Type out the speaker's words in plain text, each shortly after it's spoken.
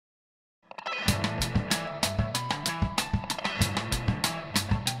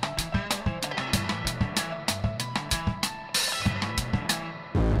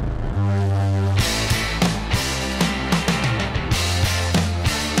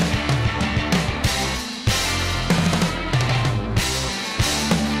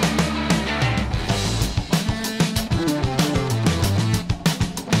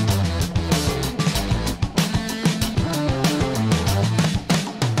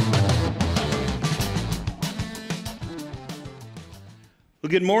Well,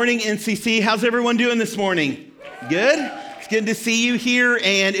 good morning, NCC. How's everyone doing this morning? Good? It's good to see you here.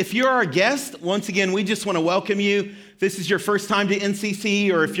 And if you're our guest, once again, we just want to welcome you. If this is your first time to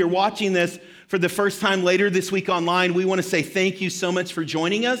NCC, or if you're watching this for the first time later this week online, we want to say thank you so much for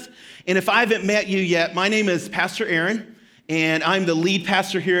joining us. And if I haven't met you yet, my name is Pastor Aaron, and I'm the lead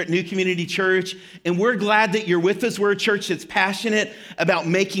pastor here at New Community Church. And we're glad that you're with us. We're a church that's passionate about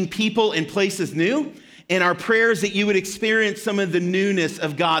making people and places new. And our prayer is that you would experience some of the newness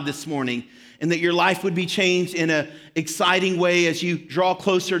of God this morning, and that your life would be changed in an exciting way as you draw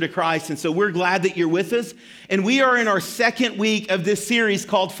closer to Christ. And so we're glad that you're with us. And we are in our second week of this series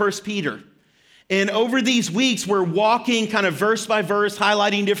called 1 Peter. And over these weeks, we're walking kind of verse by verse,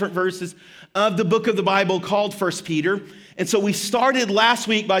 highlighting different verses of the book of the Bible called 1 Peter. And so we started last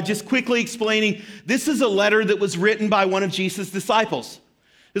week by just quickly explaining this is a letter that was written by one of Jesus' disciples.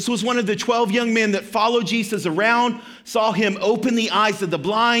 This was one of the 12 young men that followed Jesus around, saw him open the eyes of the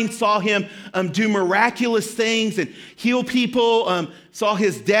blind, saw him do miraculous things and heal people, saw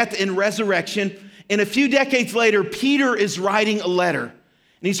his death and resurrection. And a few decades later, Peter is writing a letter.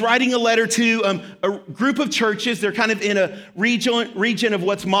 And he's writing a letter to a group of churches. They're kind of in a region of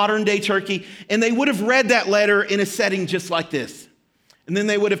what's modern day Turkey. And they would have read that letter in a setting just like this. And then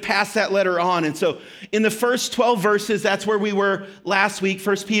they would have passed that letter on. And so in the first 12 verses, that's where we were last week,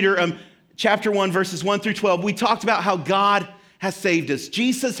 1 Peter chapter 1, verses 1 through 12. We talked about how God has saved us.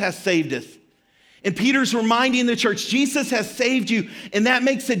 Jesus has saved us. And Peter's reminding the church, Jesus has saved you, and that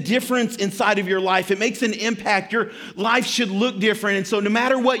makes a difference inside of your life. It makes an impact. Your life should look different. And so no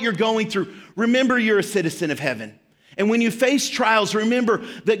matter what you're going through, remember you're a citizen of heaven. And when you face trials, remember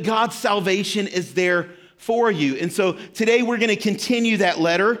that God's salvation is there for you. And so today we're going to continue that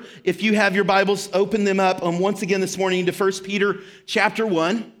letter. If you have your Bibles, open them up once again this morning to 1 Peter chapter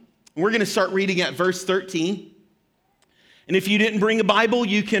 1. We're going to start reading at verse 13. And if you didn't bring a Bible,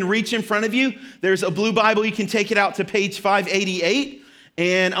 you can reach in front of you. There's a blue Bible. You can take it out to page 588.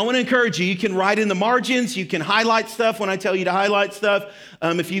 And I want to encourage you, you can write in the margins. You can highlight stuff when I tell you to highlight stuff.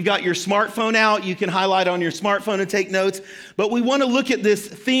 If you've got your smartphone out, you can highlight on your smartphone and take notes. But we want to look at this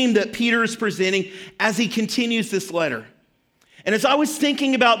theme that Peter is presenting as he continues this letter. And as I was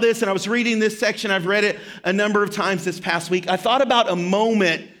thinking about this and I was reading this section, I've read it a number of times this past week, I thought about a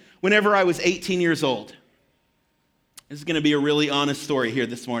moment whenever I was 18 years old. This is going to be a really honest story here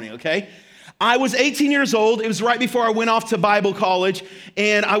this morning, okay? I was 18 years old. It was right before I went off to Bible college,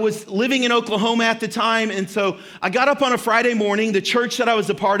 and I was living in Oklahoma at the time. And so I got up on a Friday morning. The church that I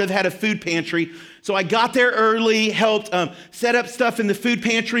was a part of had a food pantry. So I got there early, helped set up stuff in the food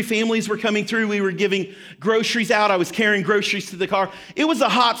pantry. Families were coming through. We were giving groceries out. I was carrying groceries to the car. It was a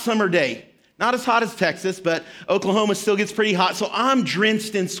hot summer day. Not as hot as Texas, but Oklahoma still gets pretty hot. So I'm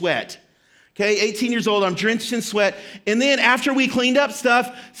drenched in sweat. Okay, 18 years old, I'm drenched in sweat. And then after we cleaned up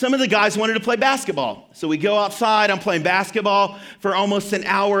stuff, some of the guys wanted to play basketball. So we go outside, I'm playing basketball for almost an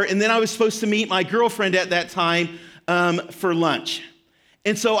hour. And then I was supposed to meet my girlfriend at that time for lunch.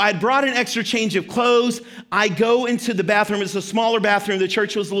 And so I'd brought an extra change of clothes. I go into the bathroom. It's a smaller bathroom. The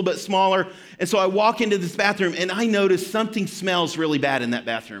church was a little bit smaller. And so I walk into this bathroom and I notice something smells really bad in that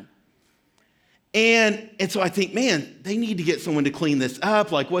bathroom. And so I think, man, they need to get someone to clean this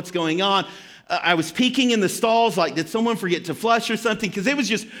up. Like, what's going on? I was peeking in the stalls, like, did someone forget to flush or something? Because it was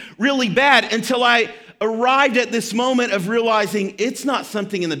just really bad until I arrived at this moment of realizing it's not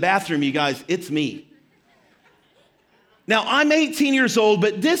something in the bathroom, you guys, it's me. Now, I'm 18 years old,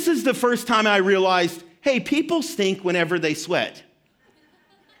 but this is the first time I realized, hey, people stink whenever they sweat.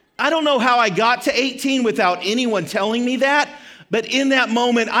 I don't know how I got to 18 without anyone telling me that. But in that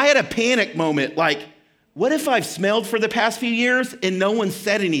moment, I had a panic moment. Like, what if I've smelled for the past few years and no one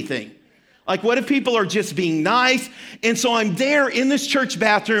said anything? Like, what if people are just being nice? And so I'm there in this church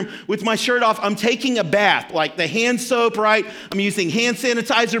bathroom with my shirt off. I'm taking a bath, like the hand soap, right? I'm using hand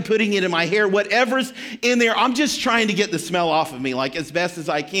sanitizer, putting it in my hair, whatever's in there. I'm just trying to get the smell off of me, like as best as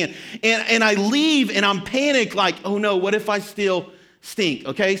I can. And I leave and I'm panicked, like, oh no, what if I still stink?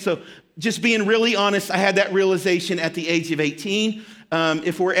 Okay, so just being really honest, I had that realization at the age of 18.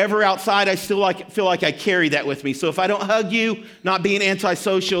 If we're ever outside, I still feel like I carry that with me. So if I don't hug you, not being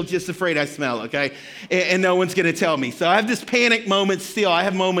antisocial, just afraid I smell, okay? And no one's going to tell me. So I have this panic moment still. I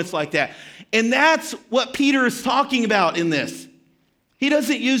have moments like that. And that's what Peter is talking about in this. He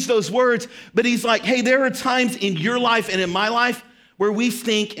doesn't use those words, but he's like, hey, there are times in your life and in my life where we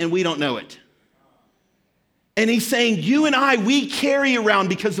stink and we don't know it. And he's saying, you and I, we carry around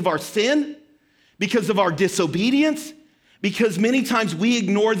because of our sin, because of our disobedience, because many times we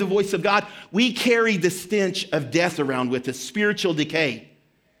ignore the voice of God. We carry the stench of death around with us, spiritual decay.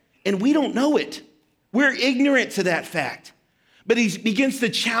 And we don't know it. We're ignorant to that fact. But he begins to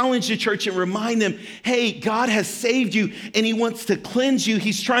challenge the church and remind them, hey, God has saved you and he wants to cleanse you.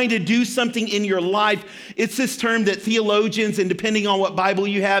 He's trying to do something in your life. It's this term that theologians, and depending on what Bible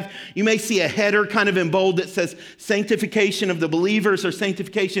you have, you may see a header kind of in bold that says sanctification of the believers or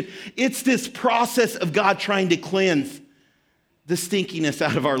sanctification. It's this process of God trying to cleanse the stinkiness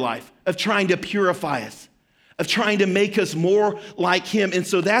out of our life, of trying to purify us, of trying to make us more like him. And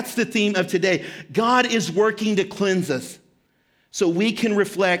so that's the theme of today. God is working to cleanse us so we can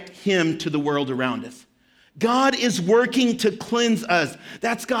reflect him to the world around us. God is working to cleanse us.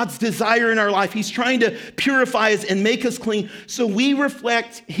 That's God's desire in our life. He's trying to purify us and make us clean so we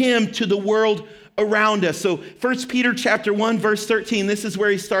reflect him to the world around us. So 1 Peter chapter 1, verse 13, this is where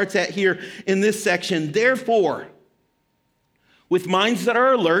he starts at here in this section. Therefore, with minds that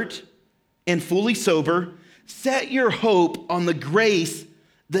are alert and fully sober, set your hope on the grace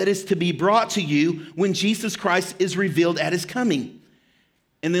that is to be brought to you when Jesus Christ is revealed at his coming.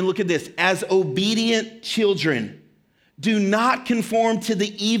 And then look at this. As obedient children, do not conform to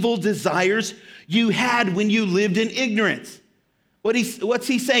the evil desires you had when you lived in ignorance. What's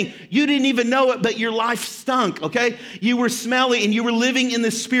he saying? You didn't even know it, but your life stunk, okay? You were smelly and you were living in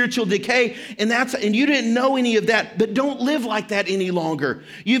this spiritual decay, and you didn't know any of that, but don't live like that any longer.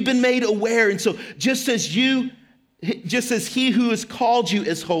 You've been made aware, and so just as he who has called you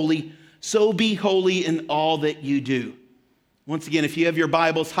is holy, so be holy in all that you do. Once again, if you have your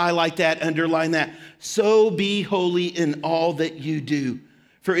Bibles, highlight that, underline that. So be holy in all that you do.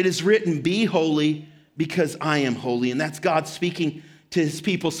 For it is written, be holy because I am holy. And that's God speaking to his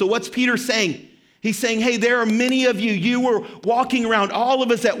people. So what's Peter saying? He's saying, hey, there are many of you. You were walking around, all of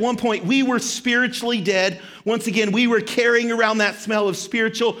us at one point, we were spiritually dead. Once again, we were carrying around that smell of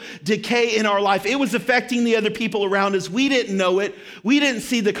spiritual decay in our life. It was affecting the other people around us. We didn't know it. We didn't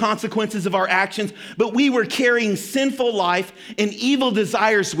see the consequences of our actions, but we were carrying sinful life and evil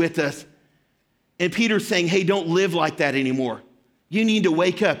desires with us. And Peter's saying, hey, don't live like that anymore. You need to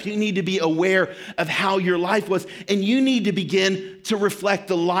wake up. You need to be aware of how your life was, and you need to begin to reflect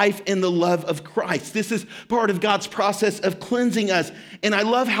the life and the love of Christ. This is part of God's process of cleansing us, and I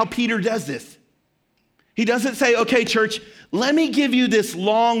love how Peter does this. He doesn't say, okay, church, let me give you this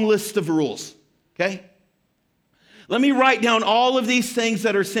long list of rules, okay? Let me write down all of these things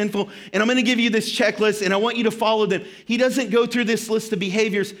that are sinful, and I'm going to give you this checklist, and I want you to follow them. He doesn't go through this list of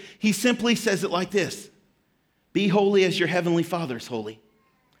behaviors. He simply says it like this. Be holy as your heavenly Father is holy.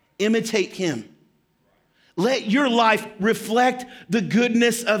 Imitate him. Let your life reflect the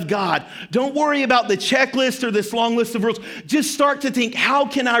goodness of God. Don't worry about the checklist or this long list of rules. Just start to think, how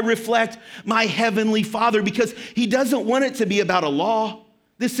can I reflect my heavenly Father? Because he doesn't want it to be about a law.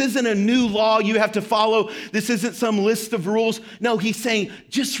 This isn't a new law you have to follow. This isn't some list of rules. No, he's saying,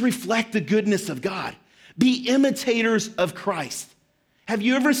 just reflect the goodness of God. Be imitators of Christ. Have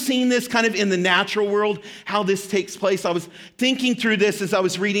you ever seen this kind of in the natural world, how this takes place? I was thinking through this as I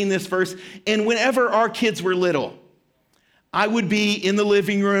was reading this verse, and whenever our kids were little, I would be in the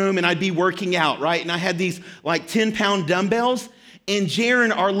living room and I'd be working out, right? And I had these like 10-pound dumbbells, and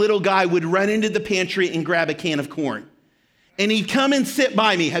Jaron, our little guy, would run into the pantry and grab a can of corn. And he'd come and sit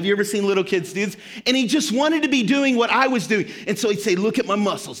by me. Have you ever seen little kids do this? And he just wanted to be doing what I was doing. And so he'd say, look at my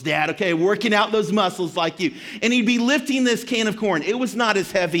muscles, Dad, okay, working out those muscles like you. And he'd be lifting this can of corn. It was not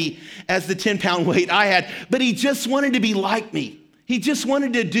as heavy as the 10-pound weight I had, but he just wanted to be like me. He just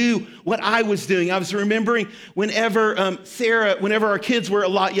wanted to do what I was doing. I was remembering whenever our kids were a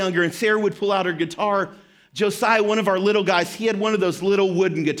lot younger, and Sarah would pull out her guitar, Josiah, one of our little guys, he had one of those little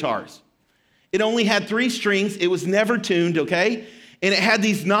wooden guitars. It only had 3 strings. It was never tuned, okay? And it had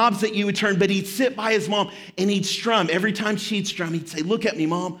these knobs that you would turn, but he'd sit by his mom and he'd strum. Every time she'd strum, he'd say, look at me,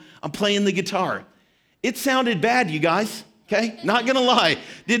 Mom, I'm playing the guitar. It sounded bad, you guys, okay? Not gonna lie.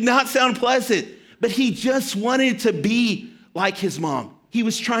 Did not sound pleasant, but he just wanted to be like his mom. He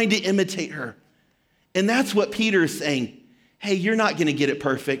was trying to imitate her. And that's what Peter is saying. Hey, you're not gonna get it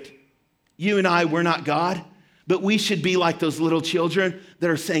perfect. You and I, we're not God. But we should be like those little children that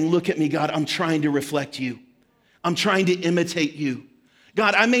are saying, look at me, God, I'm trying to reflect you. I'm trying to imitate you.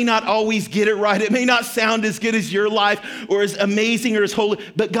 God, I may not always get it right. It may not sound as good as your life or as amazing or as holy,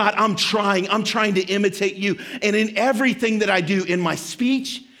 but God, I'm trying to imitate you. And in everything that I do, in my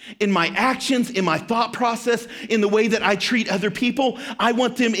speech, in my actions, in my thought process, in the way that I treat other people, I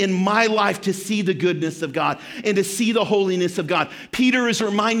want them in my life to see the goodness of God and to see the holiness of God. Peter is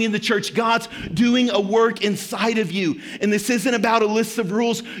reminding the church, God's doing a work inside of you. And this isn't about a list of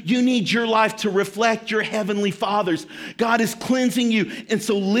rules. You need your life to reflect your heavenly Father's. God is cleansing you. And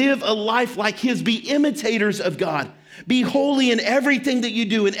so live a life like his. Be imitators of God. Be holy in everything that you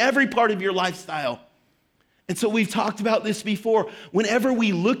do, in every part of your lifestyle. And so we've talked about this before. Whenever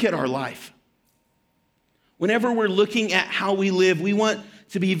we look at our life, whenever we're looking at how we live, we want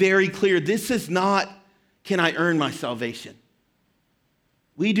to be very clear. This is not, can I earn my salvation?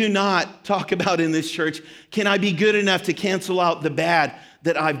 We do not talk about in this church, can I be good enough to cancel out the bad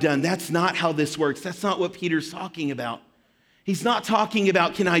that I've done? That's not how this works. That's not what Peter's talking about. He's not talking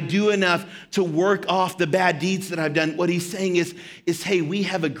about, can I do enough to work off the bad deeds that I've done? What he's saying is, hey, we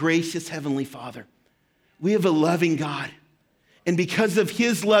have a gracious Heavenly Father. We have a loving God. And because of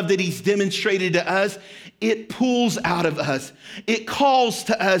his love that he's demonstrated to us, it pulls out of us. It calls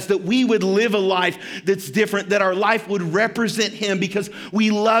to us that we would live a life that's different, that our life would represent him because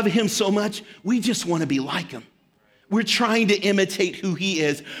we love him so much. We just want to be like him. We're trying to imitate who he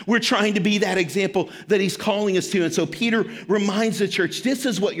is. We're trying to be that example that he's calling us to. And so Peter reminds the church, this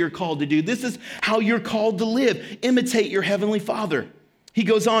is what you're called to do. This is how you're called to live. Imitate your heavenly Father. He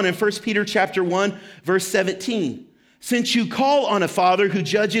goes on in 1 Peter chapter 1, verse 17. Since you call on a Father who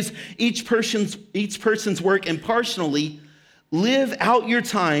judges each person's work impartially, live out your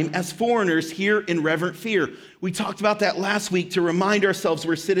time as foreigners here in reverent fear. We talked about that last week to remind ourselves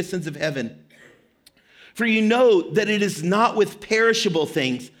we're citizens of heaven. For you know that it is not with perishable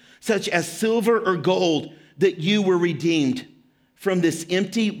things, such as silver or gold, that you were redeemed from this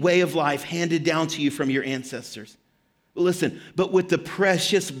empty way of life handed down to you from your ancestors. Listen, but with the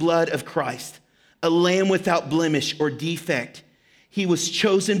precious blood of Christ, a lamb without blemish or defect. He was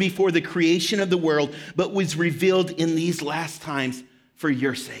chosen before the creation of the world, but was revealed in these last times for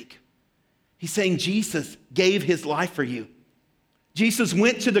your sake. He's saying Jesus gave his life for you. Jesus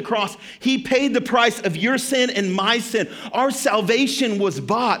went to the cross. He paid the price of your sin and my sin. Our salvation was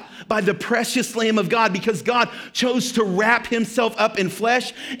bought by the precious Lamb of God because God chose to wrap himself up in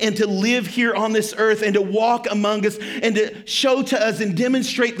flesh and to live here on this earth and to walk among us and to show to us and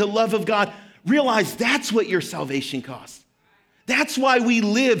demonstrate the love of God. Realize that's what your salvation costs. That's why we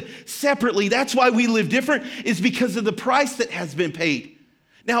live separately. That's why we live different, is because of the price that has been paid.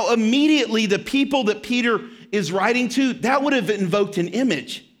 Now, immediately, the people that Peter is writing to, that would have invoked an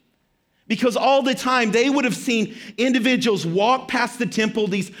image. Because all the time, they would have seen individuals walk past the temple,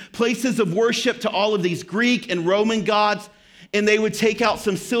 these places of worship to all of these Greek and Roman gods, and they would take out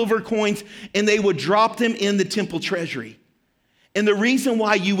some silver coins and they would drop them in the temple treasury. And the reason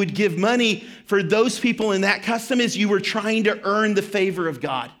why you would give money for those people in that custom is you were trying to earn the favor of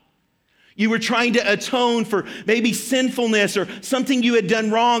God. You were trying to atone for maybe sinfulness or something you had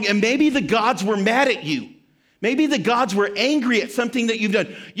done wrong, and maybe the gods were mad at you. Maybe the gods were angry at something that you've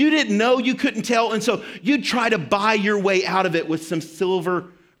done. You didn't know, you couldn't tell, and so you'd try to buy your way out of it with some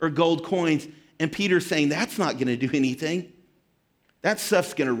silver or gold coins. And Peter's saying, that's not going to do anything. That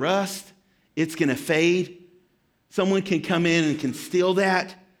stuff's going to rust. It's going to fade. Someone can come in and can steal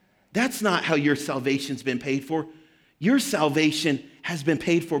that. That's not how your salvation's been paid for. Your salvation has been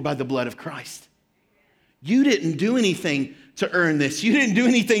paid for by the blood of Christ. You didn't do anything to earn this. You didn't do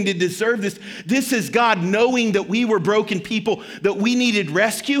anything to deserve this. This is God knowing that we were broken people, that we needed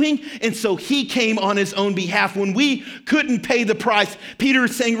rescuing, and so he came on his own behalf. When we couldn't pay the price, Peter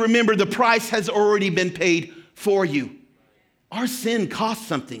is saying, remember, the price has already been paid for you. Our sin costs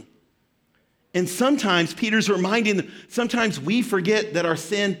something. And sometimes, Peter's reminding them, sometimes we forget that our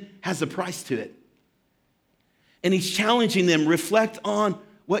sin has a price to it. And he's challenging them, reflect on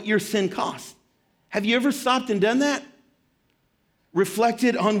what your sin costs. Have you ever stopped and done that?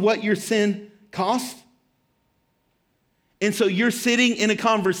 Reflected on what your sin cost? And so you're sitting in a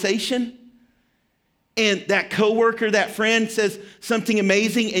conversation and that coworker, that friend says something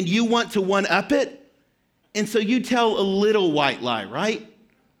amazing and you want to one-up it. And so you tell a little white lie, right?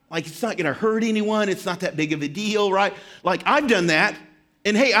 Like it's not gonna hurt anyone. It's not that big of a deal, right? Like I've done that.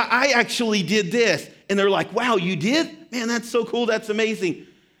 And hey, I actually did this. And they're like, wow, you did? Man, that's so cool. That's amazing.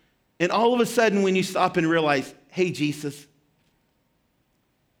 And all of a sudden when you stop and realize, hey, Jesus,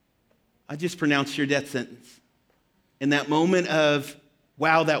 I just pronounced your death sentence. In that moment of,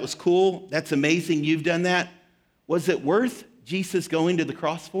 wow, that was cool. That's amazing. You've done that. Was it worth Jesus going to the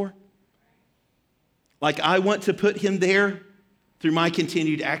cross for? Like I want to put him there through my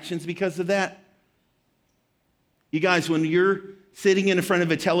continued actions because of that. You guys, when you're sitting in front of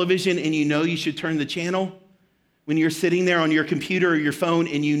a television and you know you should turn the channel, when you're sitting there on your computer or your phone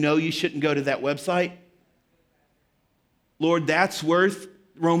and you know you shouldn't go to that website, Lord, that's worth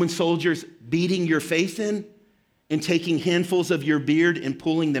Roman soldiers beating your face in and taking handfuls of your beard and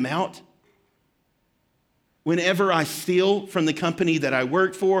pulling them out. Whenever I steal from the company that I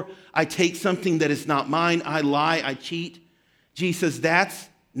work for, I take something that is not mine, I lie, I cheat. Jesus, that's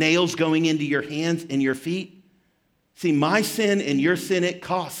nails going into your hands and your feet. See, my sin and your sin, it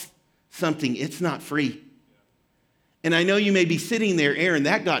costs something. It's not free. And I know you may be sitting there, Aaron,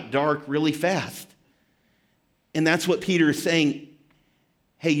 that got dark really fast. And that's what Peter is saying.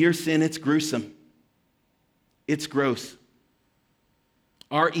 Hey, your sin, it's gruesome. It's gross.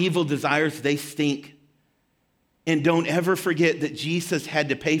 Our evil desires, they stink. And don't ever forget that Jesus had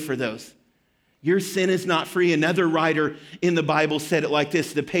to pay for those. Your sin is not free. Another writer in the Bible said it like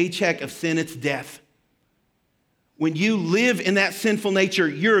this: the paycheck of sin, it's death. When you live in that sinful nature,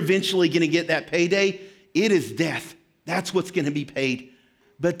 you're eventually going to get that payday. It is death. That's what's going to be paid.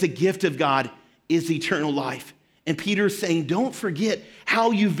 But the gift of God is eternal life. And Peter is saying, don't forget how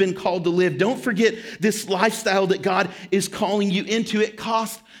you've been called to live. Don't forget this lifestyle that God is calling you into. It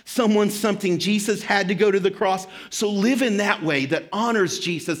cost someone something. Jesus had to go to the cross. So live in that way that honors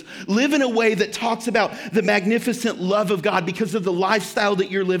Jesus. Live in a way that talks about the magnificent love of God because of the lifestyle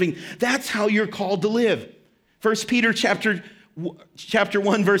that you're living. That's how you're called to live. 1 Peter chapter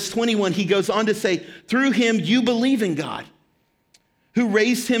 1, verse 21, he goes on to say, through him you believe in God, who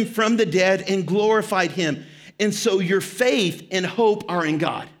raised him from the dead and glorified him. And so your faith and hope are in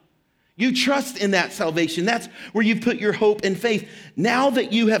God. You trust in that salvation. That's where you put your hope and faith. Now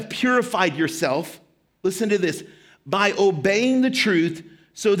that you have purified yourself, listen to this, by obeying the truth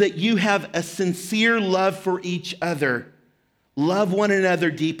so that you have a sincere love for each other. Love one another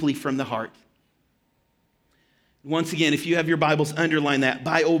deeply from the heart. Once again, if you have your Bibles, underline that.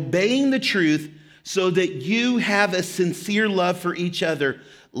 By obeying the truth so that you have a sincere love for each other.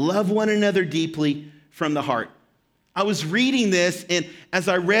 Love one another deeply from the heart. I was reading this, and as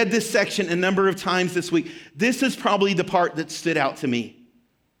I read this section a number of times this week, this is probably the part that stood out to me.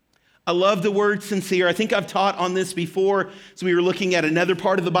 I love the word sincere. I think I've taught on this before, so we were looking at another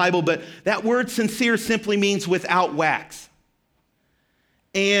part of the Bible, but that word sincere simply means without wax.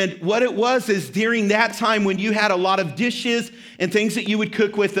 And what it was is during that time when you had a lot of dishes and things that you would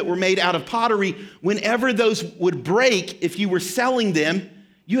cook with that were made out of pottery, whenever those would break, if you were selling them,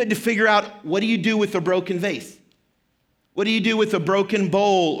 you had to figure out, what do you do with a broken vase? What do you do with a broken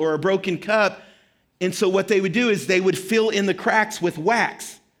bowl or a broken cup? And so what they would do is they would fill in the cracks with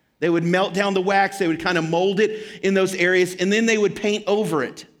wax. They would melt down the wax. They would kind of mold it in those areas, and then they would paint over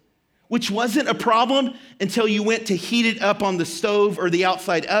it, which wasn't a problem until you went to heat it up on the stove or the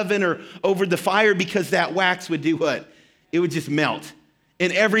outside oven or over the fire, because that wax would do what? It would just melt.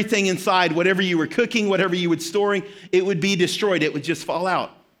 And everything inside, whatever you were cooking, whatever you were storing, it would be destroyed. It would just fall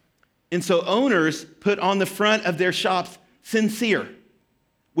out. And so owners put on the front of their shops, sincere,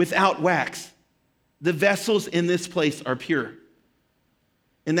 without wax. The vessels in this place are pure.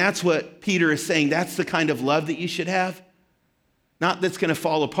 And that's what Peter is saying. That's the kind of love that you should have. Not that's going to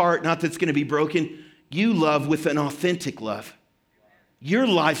fall apart, not that's going to be broken. You love with an authentic love. Your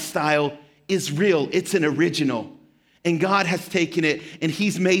lifestyle is real. It's an original. And God has taken it and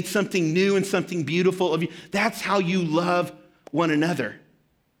he's made something new and something beautiful of you. That's how you love one another.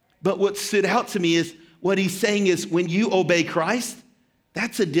 But what stood out to me is what he's saying is when you obey Christ,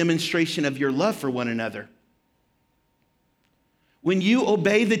 that's a demonstration of your love for one another. When you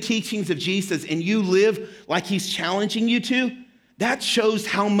obey the teachings of Jesus and you live like he's challenging you to, that shows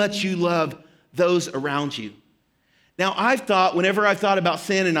how much you love those around you. Now, I've thought, whenever I've thought about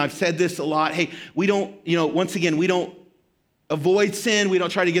sin, and I've said this a lot, hey, we don't, once again, we don't avoid sin. We don't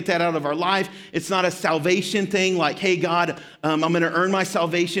try to get that out of our life. It's not a salvation thing like, hey, God, I'm going to earn my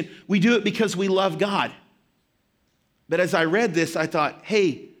salvation. We do it because we love God. But as I read this, I thought,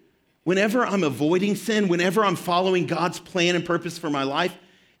 hey, whenever I'm avoiding sin, whenever I'm following God's plan and purpose for my life,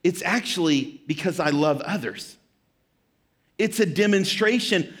 it's actually because I love others. It's a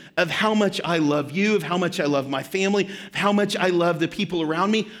demonstration of how much I love you, of how much I love my family, of how much I love the people around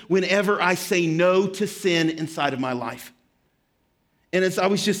me whenever I say no to sin inside of my life. And as I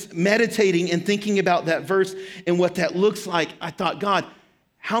was just meditating and thinking about that verse and what that looks like, I thought, God,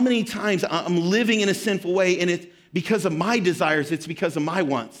 how many times I'm living in a sinful way, and it's because of my desires, it's because of my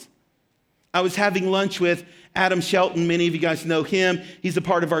wants. I was having lunch with Adam Shelton. Many of you guys know him. He's a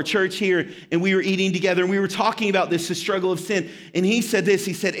part of our church here, and we were eating together, and we were talking about this, the struggle of sin. And he said this,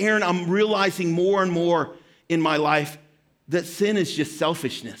 he said, Aaron, I'm realizing more and more in my life that sin is just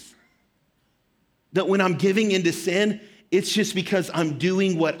selfishness. That when I'm giving into sin, it's just because I'm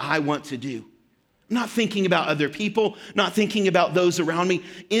doing what I want to do. I'm not thinking about other people, not thinking about those around me.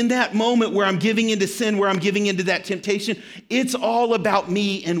 In that moment where I'm giving into sin, where I'm giving into that temptation, it's all about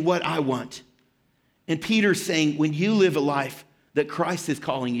me and what I want. And Peter's saying, when you live a life that Christ is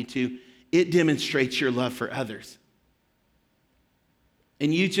calling you to, it demonstrates your love for others.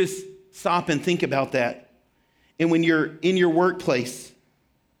 And you just stop and think about that. And when you're in your workplace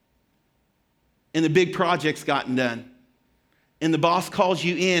and the big project's gotten done, and the boss calls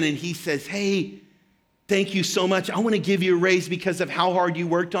you in and he says, hey, thank you so much. I want to give you a raise because of how hard you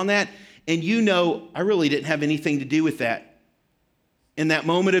worked on that. And you know, I really didn't have anything to do with that. In that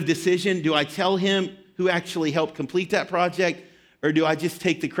moment of decision, do I tell him who actually helped complete that project, or do I just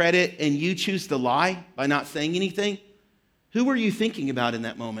take the credit and you choose to lie by not saying anything? Who were you thinking about in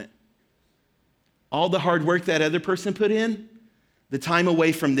that moment? All the hard work that other person put in, the time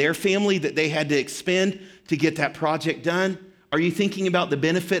away from their family that they had to expend to get that project done. Are you thinking about the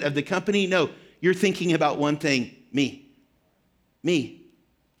benefit of the company? No, you're thinking about one thing, me. Me.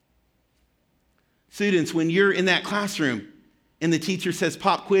 Students, when you're in that classroom and the teacher says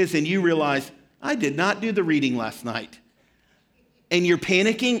pop quiz and you realize, I did not do the reading last night. And you're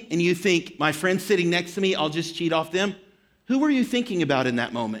panicking and you think, my friend's sitting next to me, I'll just cheat off them. Who were you thinking about in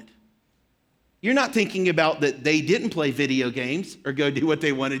that moment? You're not thinking about that they didn't play video games or go do what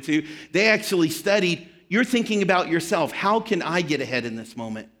they wanted to. They actually studied. You're thinking about yourself. How can I get ahead in this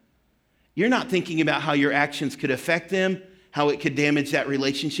moment? You're not thinking about how your actions could affect them, how it could damage that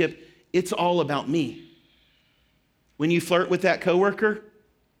relationship. It's all about me. When you flirt with that coworker,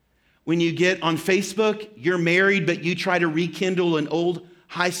 when you get on Facebook, you're married, but you try to rekindle an old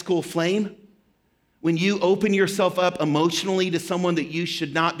high school flame. When you open yourself up emotionally to someone that you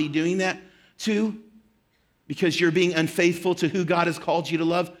should not be doing that to, because you're being unfaithful to who God has called you to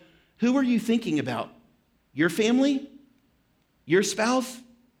love, who are you thinking about? Your family? Your spouse?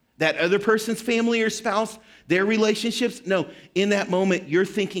 That other person's family or spouse? Their relationships? No, in that moment, you're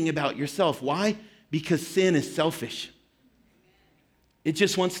thinking about yourself. Why? Because sin is selfish. It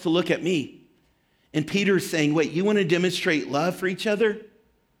just wants to look at me. And Peter's saying, wait, you want to demonstrate love for each other?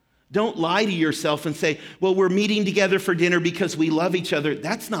 Don't lie to yourself and say, well, we're meeting together for dinner because we love each other.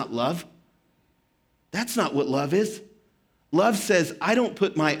 That's not love. That's not what love is. Love says, I don't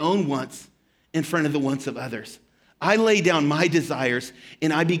put my own wants in front of the wants of others. I lay down my desires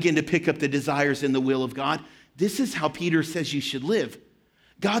and I begin to pick up the desires in the will of God. This is how Peter says you should live.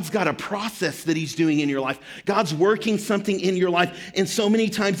 God's got a process that he's doing in your life. God's working something in your life. And so many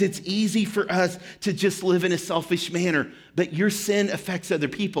times it's easy for us to just live in a selfish manner, but your sin affects other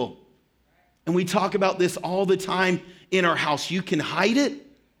people. And we talk about this all the time in our house. You can hide it.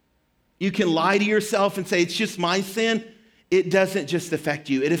 You can lie to yourself and say, it's just my sin. It doesn't just affect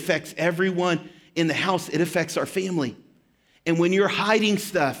you. It affects everyone in the house. It affects our family. And when you're hiding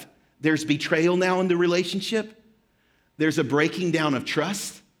stuff, there's betrayal now in the relationship. There's a breaking down of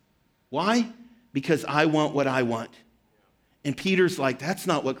trust. Why? Because I want what I want. And Peter's like, that's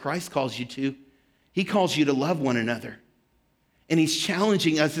not what Christ calls you to. He calls you to love one another. And he's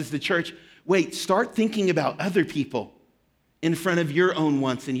challenging us as the church, wait, start thinking about other people in front of your own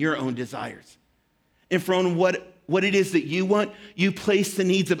wants and your own desires. In front of what it is that you want, you place the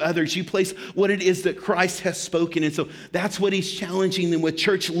needs of others. You place what it is that Christ has spoken. And so that's what he's challenging them with.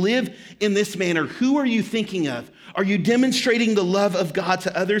 Church, live in this manner. Who are you thinking of? Are you demonstrating the love of God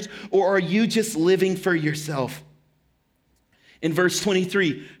to others, or are you just living for yourself? In verse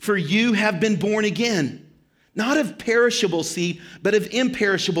 23, for you have been born again, not of perishable seed, but of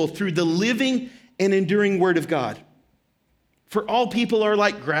imperishable, through the living and enduring word of God. For all people are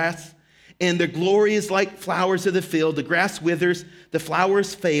like grass, and their glory is like flowers of the field. The grass withers, the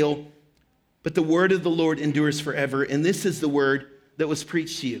flowers fail, but the word of the Lord endures forever. And this is the word that was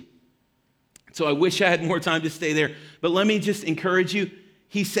preached to you. So I wish I had more time to stay there, but let me just encourage you.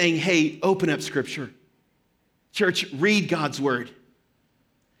 He's saying, hey, open up Scripture. Church, read God's word.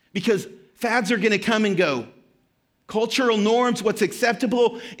 Because fads are going to come and go. Cultural norms, what's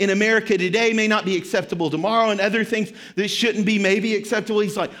acceptable in America today may not be acceptable tomorrow, and other things that shouldn't be maybe acceptable.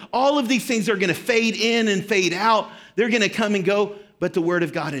 He's like, all of these things are going to fade in and fade out. They're going to come and go, but the word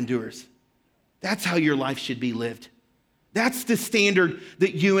of God endures. That's how your life should be lived. That's the standard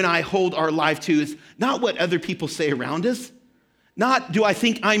that you and I hold our life to, is not what other people say around us. Not do I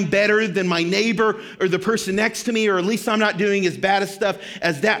think I'm better than my neighbor or the person next to me, or at least I'm not doing as bad as stuff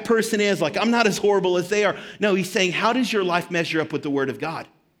as that person is. Like, I'm not as horrible as they are. No, he's saying, how does your life measure up with the word of God?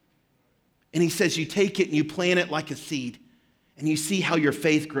 And he says, you take it and you plant it like a seed, and you see how your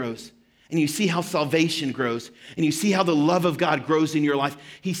faith grows, and you see how salvation grows, and you see how the love of God grows in your life.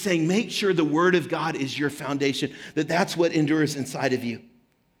 He's saying, make sure the word of God is your foundation, that's what endures inside of you.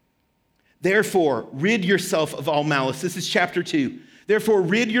 Therefore, rid yourself of all malice. This is chapter 2. Therefore,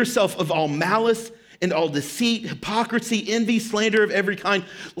 rid yourself of all malice and all deceit, hypocrisy, envy, slander of every kind.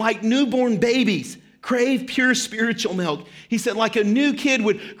 Like newborn babies, crave pure spiritual milk. He said, like a new kid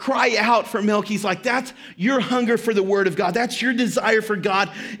would cry out for milk. He's like, that's your hunger for the word of God. That's your desire for God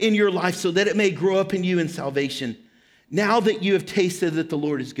in your life, so that it may grow up in you in salvation. Now that you have tasted that the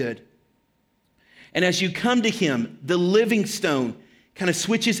Lord is good. And as you come to him, the living stone, Kind of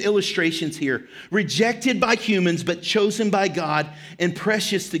switches illustrations here. Rejected by humans, but chosen by God and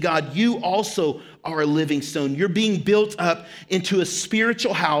precious to God. You also are a living stone. You're being built up into a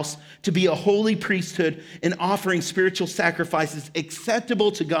spiritual house to be a holy priesthood and offering spiritual sacrifices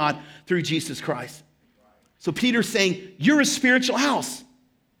acceptable to God through Jesus Christ. So Peter's saying, you're a spiritual house.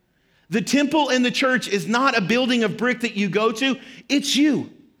 The temple and the church is not a building of brick that you go to, it's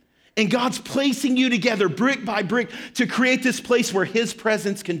you. And God's placing you together brick by brick to create this place where his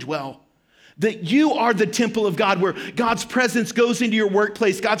presence can dwell. That you are the temple of God, where God's presence goes into your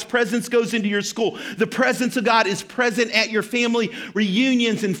workplace. God's presence goes into your school. The presence of God is present at your family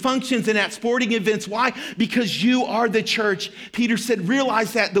reunions and functions and at sporting events. Why? Because you are the church. Peter said,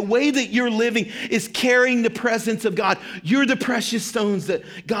 realize that the way that you're living is carrying the presence of God. You're the precious stones that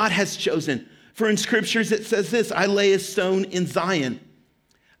God has chosen. For in scriptures it says this, I lay a stone in Zion,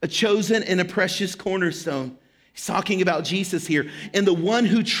 a chosen and a precious cornerstone. He's talking about Jesus here. And the one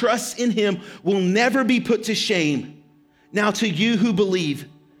who trusts in him will never be put to shame. Now to you who believe,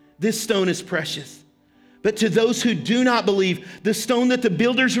 this stone is precious. But to those who do not believe, the stone that the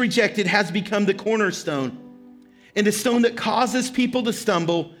builders rejected has become the cornerstone, and a stone that causes people to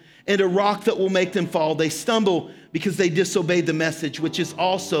stumble, and a rock that will make them fall. They stumble because they disobeyed the message, which is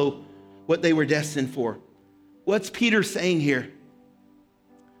also what they were destined for. What's Peter saying here?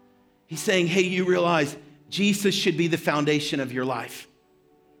 He's saying, hey, you realize Jesus should be the foundation of your life.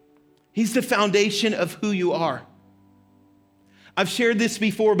 He's the foundation of who you are. I've shared this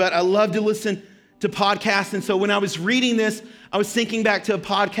before, but I love to listen to podcasts. And so when I was reading this, I was thinking back to a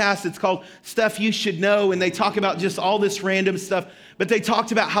podcast. It's called Stuff You Should Know. And they talk about just all this random stuff. But they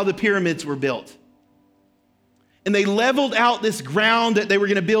talked about how the pyramids were built. And they leveled out this ground that they were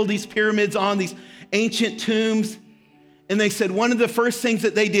going to build these pyramids on, these ancient tombs. And they said one of the first things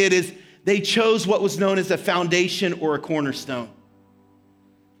that they did is they chose what was known as a foundation or a cornerstone.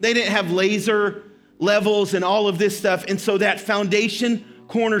 They didn't have laser levels and all of this stuff. And so that foundation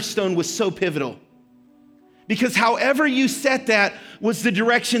cornerstone was so pivotal. Because however you set that was the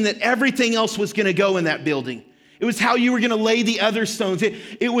direction that everything else was going to go in that building. It was how you were going to lay the other stones.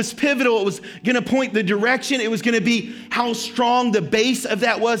 It was pivotal. It was going to point the direction. It was going to be how strong the base of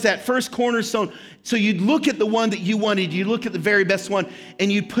that was, that first cornerstone. So you'd look at the one that you wanted. You'd look at the very best one,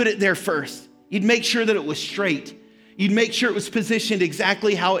 and you'd put it there first. You'd make sure that it was straight. You'd make sure it was positioned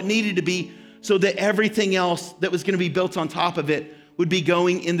exactly how it needed to be so that everything else that was going to be built on top of it would be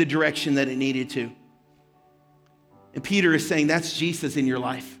going in the direction that it needed to. And Peter is saying that's Jesus in your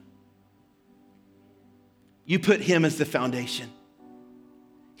life. You put him as the foundation.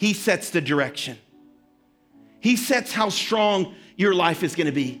 He sets the direction. He sets how strong your life is going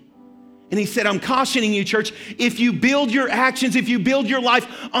to be. And he said, I'm cautioning you, church, if you build your actions, if you build your life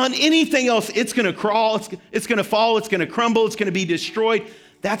on anything else, it's going to crawl, it's going to fall, it's going to crumble, it's going to be destroyed.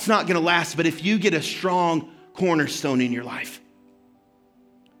 That's not going to last. But if you get a strong cornerstone in your life,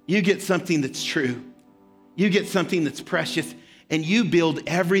 you get something that's true, you get something that's precious, and you build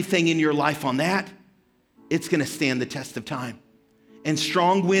everything in your life on that, it's going to stand the test of time. And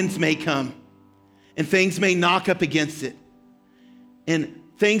strong winds may come, and things may knock up against it, and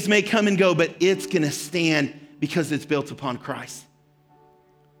things may come and go, but it's going to stand because it's built upon Christ.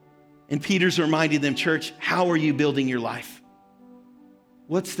 And Peter's reminding them, church, how are you building your life?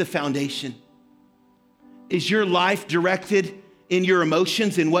 What's the foundation? Is your life directed in your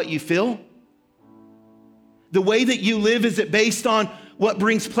emotions and what you feel? The way that you live, is it based on what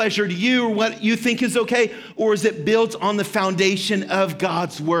brings pleasure to you or what you think is okay? Or is it built on the foundation of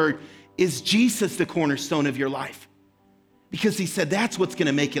God's word? Is Jesus the cornerstone of your life? Because he said that's what's going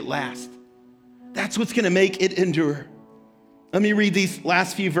to make it last. That's what's going to make it endure. Let me read these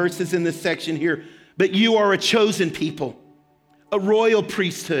last few verses in this section here. But you are a chosen people, a royal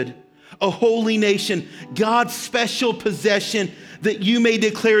priesthood, a holy nation, God's special possession, that you may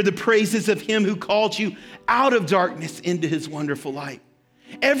declare the praises of him who called you out of darkness into his wonderful light.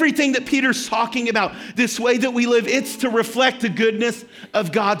 Everything that Peter's talking about, this way that we live, it's to reflect the goodness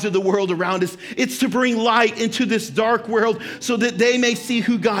of God to the world around us. It's to bring light into this dark world so that they may see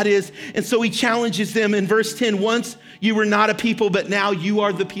who God is. And so he challenges them in verse 10, once you were not a people, but now you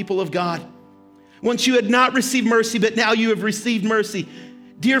are the people of God. Once you had not received mercy, but now you have received mercy.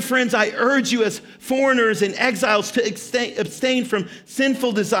 Dear friends, I urge you as foreigners and exiles to abstain from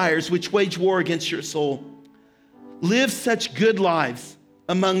sinful desires which wage war against your soul. Live such good lives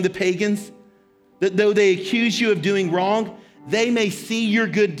among the pagans, that though they accuse you of doing wrong, they may see your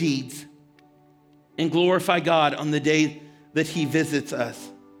good deeds and glorify God on the day that he visits us.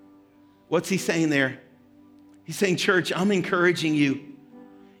 What's he saying there? He's saying, church, I'm encouraging you.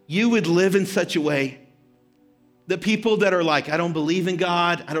 You would live in such a way the people that are like, I don't believe in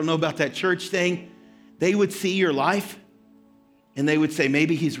God, I don't know about that church thing, they would see your life and they would say,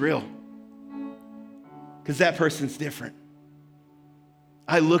 maybe he's real. Because that person's different.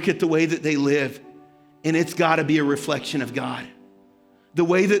 I look at the way that they live, and it's got to be a reflection of God. The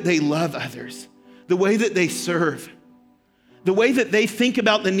way that they love others, the way that they serve, the way that they think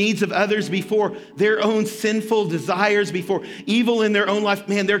about the needs of others before their own sinful desires, before evil in their own life.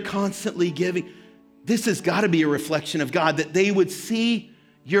 Man, they're constantly giving. This has got to be a reflection of God, that they would see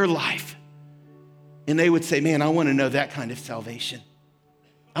your life and they would say, man, I want to know that kind of salvation.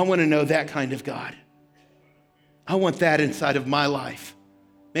 I want to know that kind of God. I want that inside of my life.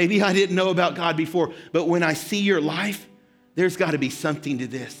 Maybe I didn't know about God before, but when I see your life, there's got to be something to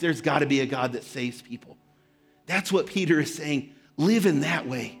this. There's got to be a God that saves people. That's what Peter is saying. Live in that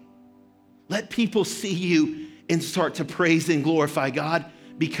way. Let people see you and start to praise and glorify God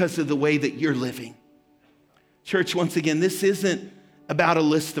because of the way that you're living. Church, once again, this isn't about a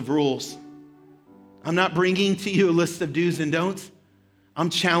list of rules. I'm not bringing to you a list of do's and don'ts. I'm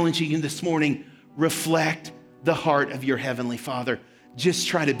challenging you this morning, reflect the heart of your Heavenly Father. Just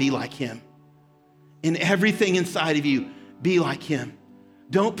try to be like Him. In everything inside of you, be like Him.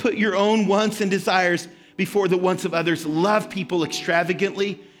 Don't put your own wants and desires before the wants of others. Love people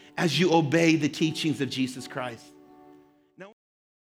extravagantly as you obey the teachings of Jesus Christ.